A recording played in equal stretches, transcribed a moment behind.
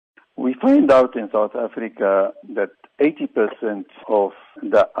We find out in South Africa that 80% of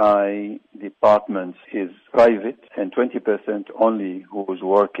the eye departments is private and 20% only who is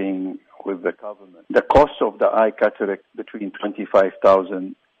working with the government. The cost of the eye cataract between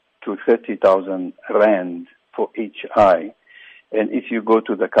 25,000 to 30,000 rand for each eye. And if you go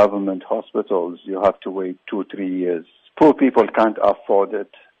to the government hospitals, you have to wait 2-3 years. Poor people can't afford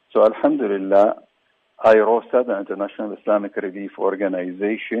it. So alhamdulillah, IIROSA, the International Islamic Relief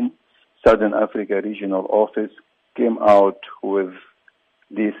Organization, Southern Africa Regional Office, came out with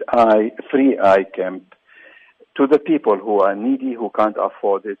this free eye camp to the people who are needy, who can't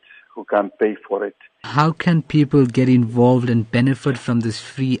afford it, who can't pay for it. How can people get involved and benefit from this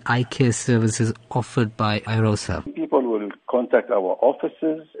free eye care services offered by IIROSA? People will contact our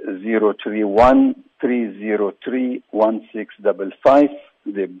offices, 031-303-1655,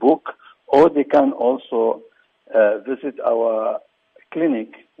 they book, or they can also visit our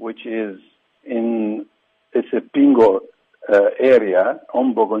clinic, which is in Isipingo area,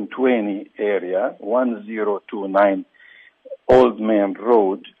 Ombogontweni area, 1029 Old Main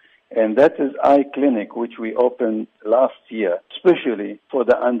Road. And that is eye clinic, which we opened last year, especially for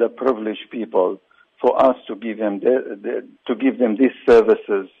the underprivileged people, for us to give them these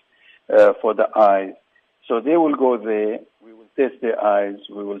services for the eyes. So they will go there, we will test their eyes,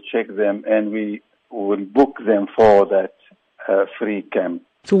 we will check them, and we will book them for that free camp.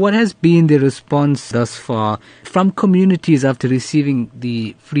 So what has been the response thus far from communities after receiving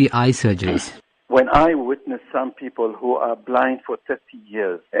the free eye surgeries? When I witnessed some people who are blind for 30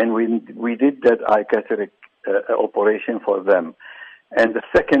 years, and we did that eye cataract operation for them, and the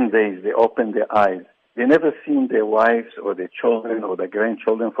second day they opened their eyes, they never seen their wives or their children or their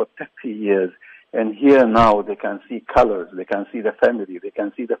grandchildren for 30 years, and here now they can see colors, they can see the family, they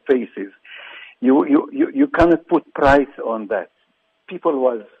can see the faces. You cannot put price on that. People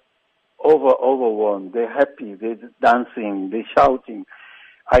was overwhelmed. They're happy. They're dancing. They're shouting.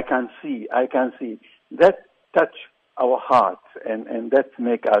 I can see. That touch our hearts, and that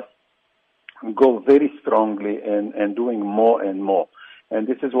make us go very strongly and doing more and more. And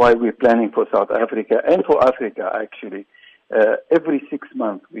this is why we're planning for South Africa and for Africa, actually. Every 6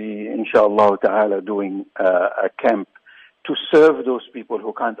 months, we, inshallah ta'ala, doing a camp to serve those people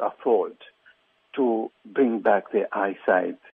who can't afford to bring back their eyesight.